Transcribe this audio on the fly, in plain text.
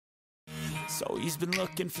So he's been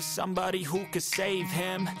looking for somebody who could save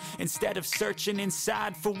him, instead of searching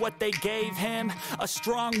inside for what they gave him. A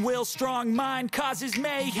strong will, strong mind causes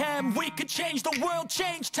mayhem. We could change the world,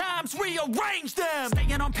 change times, rearrange them.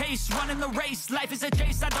 Staying on pace, running the race. Life is a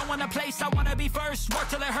chase, I don't want a place. I wanna be first, work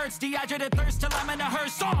till it hurts. Dehydrated thirst till I'm in a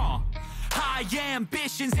hearse. High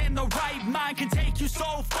ambitions in the right mind can take you so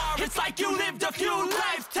far. It's like you lived a few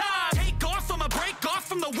lifetimes. Take off from a break off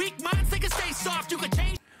from the weak minds. They can stay soft, you can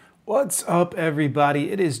change. What's up,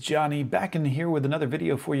 everybody? It is Johnny back in here with another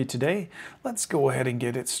video for you today. Let's go ahead and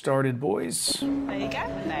get it started, boys. There you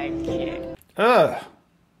go. Thank you.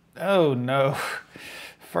 Oh no.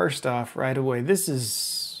 First off, right away, this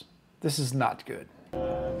is not good.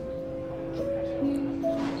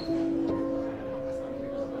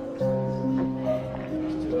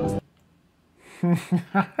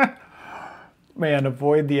 Man,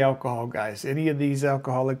 avoid the alcohol, guys. Any of these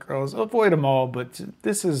alcoholic girls, avoid them all, but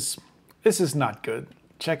this is not good.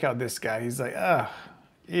 Check out this guy. He's like,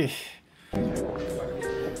 eesh.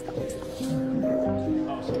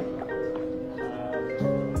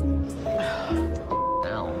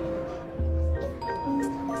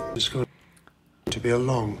 It's going to be a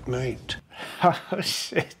long night. Oh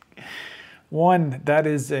shit. One, that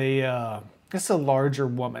is that's a larger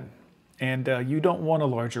woman. And you don't want a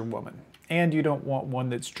larger woman. And you don't want one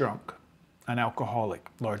that's drunk, an alcoholic.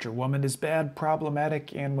 Larger woman is bad,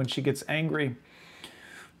 problematic, and when she gets angry,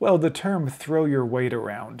 well, the term throw your weight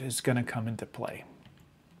around is going to come into play.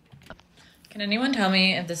 Can anyone tell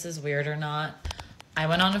me if this is weird or not? I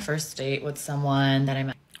went on a first date with someone that I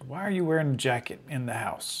met. Why are you wearing a jacket in the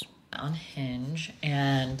house? On Hinge,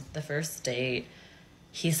 and the first date,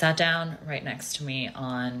 he sat down right next to me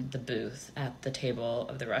on the booth at the table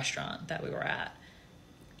of the restaurant that we were at.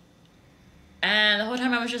 And the whole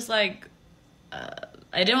time I was just like, I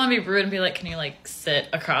didn't want to be rude and be like, can you like sit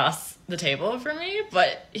across the table from me?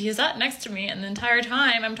 But he sat next to me, and the entire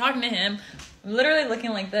time I'm talking to him, I'm literally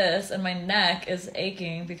looking like this, and my neck is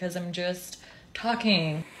aching because I'm just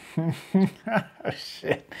talking. Oh,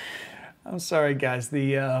 shit. I'm sorry, guys.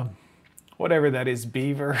 The, whatever that is,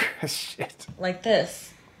 beaver, shit. Like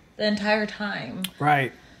this, the entire time.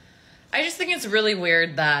 Right. I just think it's really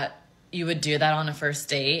weird that you would do that on a first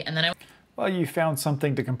date, and then Well, you found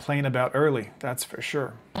something to complain about early, that's for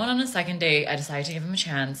sure. went on a second date. I decided to give him a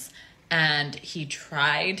chance, and he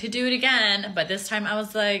tried to do it again, but this time I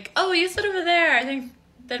was like, oh, you sit over there. I think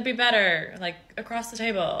that'd be better, like across the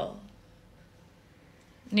table.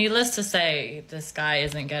 Needless to say, this guy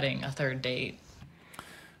isn't getting a third date.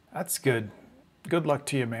 That's good. Good luck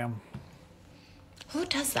to you, ma'am. Who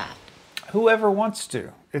does that? Whoever wants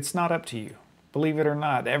to. It's not up to you. Believe it or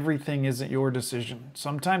not, everything isn't your decision.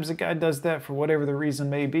 Sometimes a guy does that for whatever the reason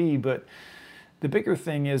may be, but the bigger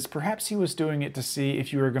thing is perhaps he was doing it to see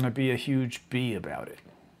if you were going to be a huge bee about it.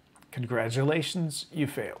 Congratulations, you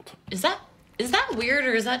failed. Is that weird,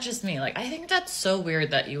 or is that just me? Like, I think that's so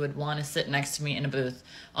weird that you would want to sit next to me in a booth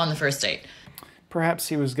on the first date. Perhaps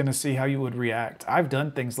he was going to see how you would react. I've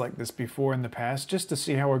done things like this before in the past just to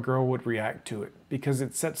see how a girl would react to it, because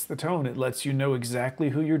it sets the tone. It lets you know exactly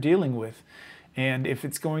who you're dealing with. And if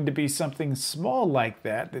it's going to be something small like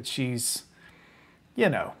that, that she's, you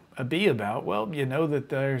know, a bee about, well, you know that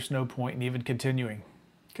there's no point in even continuing.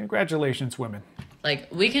 Congratulations, women. Like,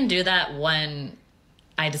 we can do that when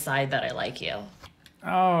I decide that I like you.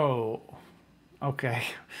 Oh, okay.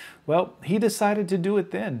 Well, he decided to do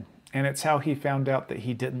it then, and it's how he found out that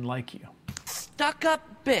he didn't like you. Stuck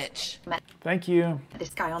up bitch. Thank you.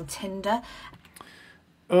 This guy on Tinder.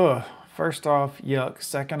 Ugh. First off, yuck.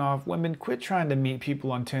 Second off, women, quit trying to meet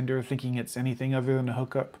people on Tinder thinking it's anything other than a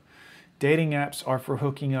hookup. Dating apps are for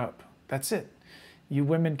hooking up. That's it. You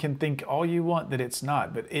women can think all you want that it's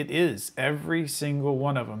not, but it is. Every single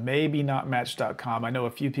one of them. Maybe not Match.com. I know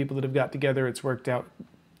a few people that have got together it's worked out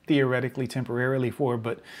theoretically, temporarily for,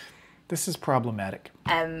 but this is problematic.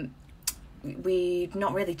 We've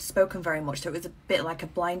not really spoken very much, so it was a bit like a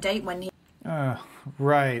blind date when he...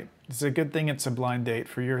 Right. It's a good thing it's a blind date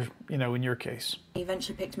for your, you know, in your case. He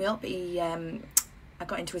eventually picked me up. I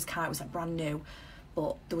got into his car. It was like brand new,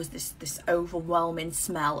 but there was this overwhelming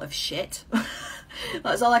smell of shit.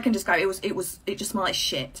 That's all I can describe. It just smelled like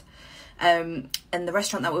shit. And the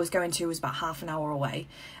restaurant that we was going to was about half an hour away.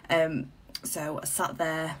 So I sat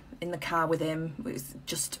there in the car with him. It was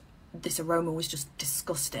just, this aroma was just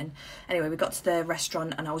disgusting. Anyway, we got to the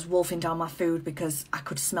restaurant and I was wolfing down my food because I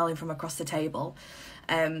could smell him from across the table.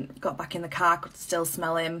 Got back in the car, could still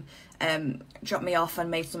smell him. Dropped me off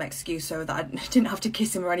and made some excuse so that I didn't have to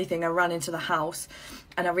kiss him or anything. I ran into the house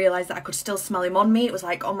and I realised that I could still smell him on me. It was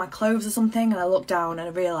like on my clothes or something, and I looked down and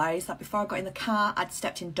I realised that before I got in the car I'd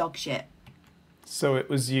stepped in dog shit. So it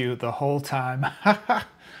was you the whole time.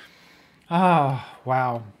 Ah,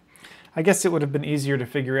 wow. I guess it would have been easier to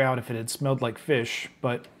figure out if it had smelled like fish,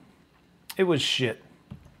 but it was shit.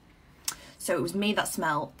 So it was me that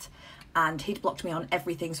smelt, and he'd blocked me on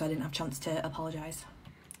everything, so I didn't have a chance to apologise.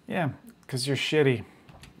 Yeah, because you're shitty.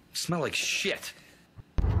 Smell like shit.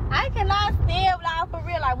 I cannot stand y'all for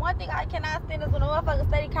real. Like, one thing I cannot stand is when a motherfucker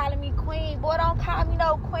steady calling me queen. Boy, don't call me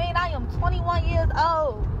no queen. I am 21 years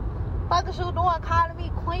old. Fuck is you doing calling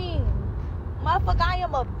me queen? Motherfucker, I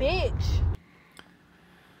am a bitch.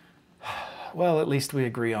 Well, at least we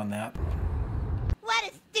agree on that. What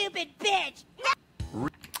a stupid bitch.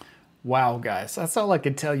 Wow, guys. That's all I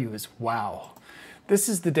can tell you is wow. This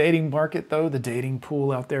is the dating market, though, the dating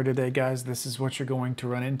pool out there today, guys. This is what you're going to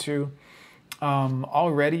run into.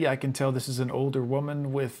 Already, I can tell this is an older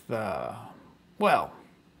woman with, well,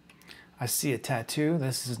 I see a tattoo.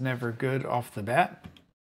 This is never good off the bat.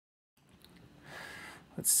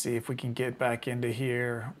 Let's see if we can get back into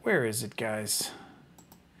here. Where is it, guys?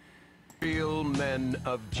 Real men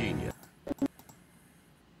of genius.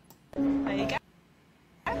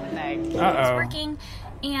 Uh-oh. Working,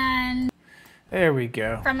 and There we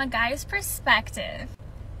go. from a guy's perspective,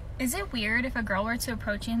 is it weird if a girl were to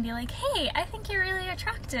approach you and be like, hey, I think you're really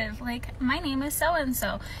attractive, like, my name is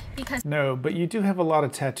so-and-so, because No, but you do have a lot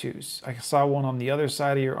of tattoos. I saw one on the other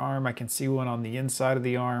side of your arm. I can see one on the inside of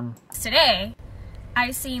the arm. today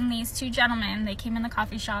I seen these two gentlemen. They came in the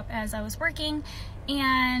coffee shop as I was working,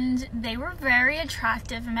 and they were very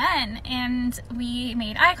attractive men, and we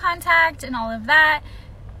made eye contact and all of that,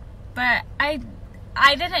 but I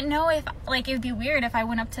didn't know if, like, it would be weird if I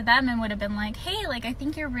went up to them and would have been like, hey, like, I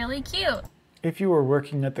think you're really cute. If you were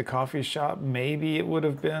working at the coffee shop, maybe it would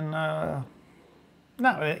have been, no,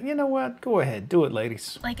 you know what? Go ahead. Do it,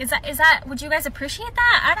 ladies. Like, is that, would you guys appreciate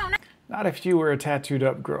that? I don't know. Not if you were a tattooed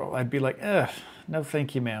up girl. I'd be like, ugh, no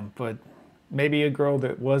thank you, ma'am. But maybe a girl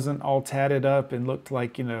that wasn't all tatted up and looked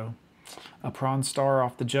like, you know, a prawn star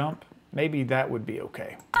off the jump, maybe that would be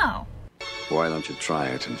okay. Oh. Why don't you try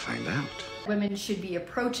it and find out? Women should be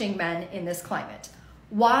approaching men in this climate.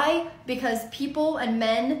 Why? Because people and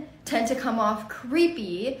men tend to come off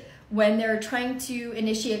creepy when they're trying to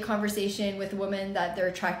initiate conversation with a woman that they're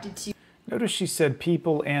attracted to. Notice she said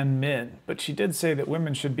people and men, but she did say that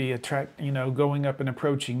women should be going up and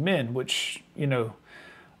approaching men, which, you know,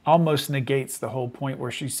 almost negates the whole point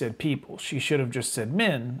where she said people. She should have just said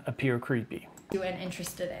men appear creepy. And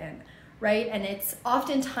interested in, right? And it's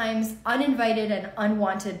oftentimes uninvited and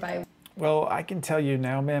unwanted by. Well, I can tell you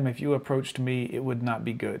now, ma'am, if you approached me, it would not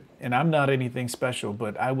be good. And I'm not anything special,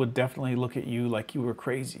 but I would definitely look at you like you were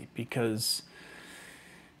crazy, because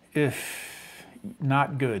if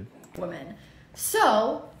not good. Women.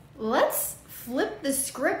 So let's flip the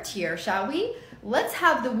script here, shall we? Let's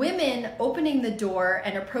have the women opening the door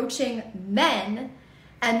and approaching men,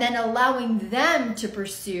 and then allowing them to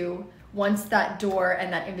pursue once that door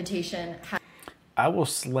and that invitation I will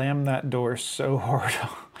slam that door so hard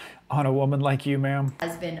on a woman like you, ma'am.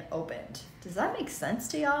 has been opened. Does that make sense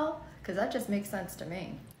to y'all? Because that just makes sense to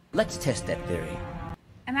me. Let's test that theory.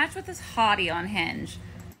 I matched with this hottie on Hinge.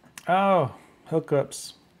 Oh,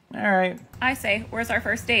 hookups. All right. I say, where's our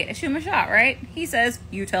first date? I shoot him a shot, right? He says,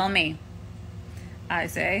 you tell me. I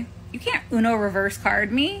say, you can't Uno reverse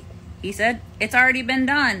card me. He said, it's already been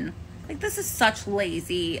done. Like, this is such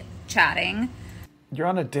lazy chatting. You're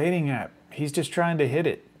on a dating app. He's just trying to hit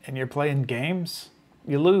it, and you're playing games.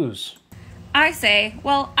 You lose. I say,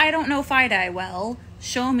 well, I don't know FiDi well.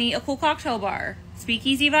 Show me a cool cocktail bar.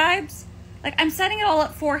 Speakeasy vibes? Like, I'm setting it all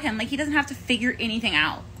up for him. Like, he doesn't have to figure anything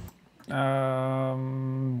out.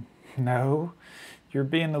 No. You're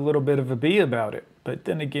being a little bit of a bee about it. But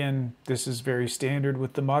then again, this is very standard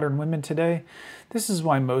with the modern women today. This is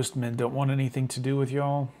why most men don't want anything to do with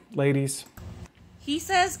y'all, ladies. He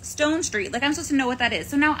says Stone Street. Like, I'm supposed to know what that is.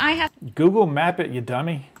 So now I have Google map it, you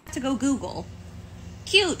dummy. to go Google.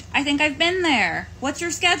 Cute. I think I've been there. What's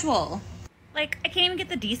your schedule? Like, I can't even get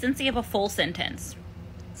the decency of a full sentence.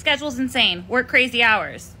 Schedule's insane. Work crazy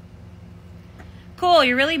hours. Cool,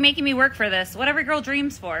 you're really making me work for this. What every girl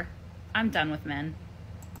dreams for. I'm done with men.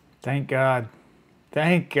 Thank God.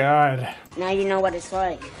 Thank God. Now you know what it's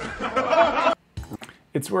like.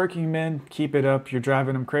 It's working, men. Keep it up. You're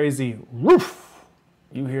driving them crazy. Woof!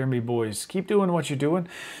 You hear me, boys. Keep doing what you're doing.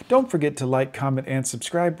 Don't forget to like, comment, and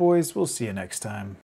subscribe, boys. We'll see you next time.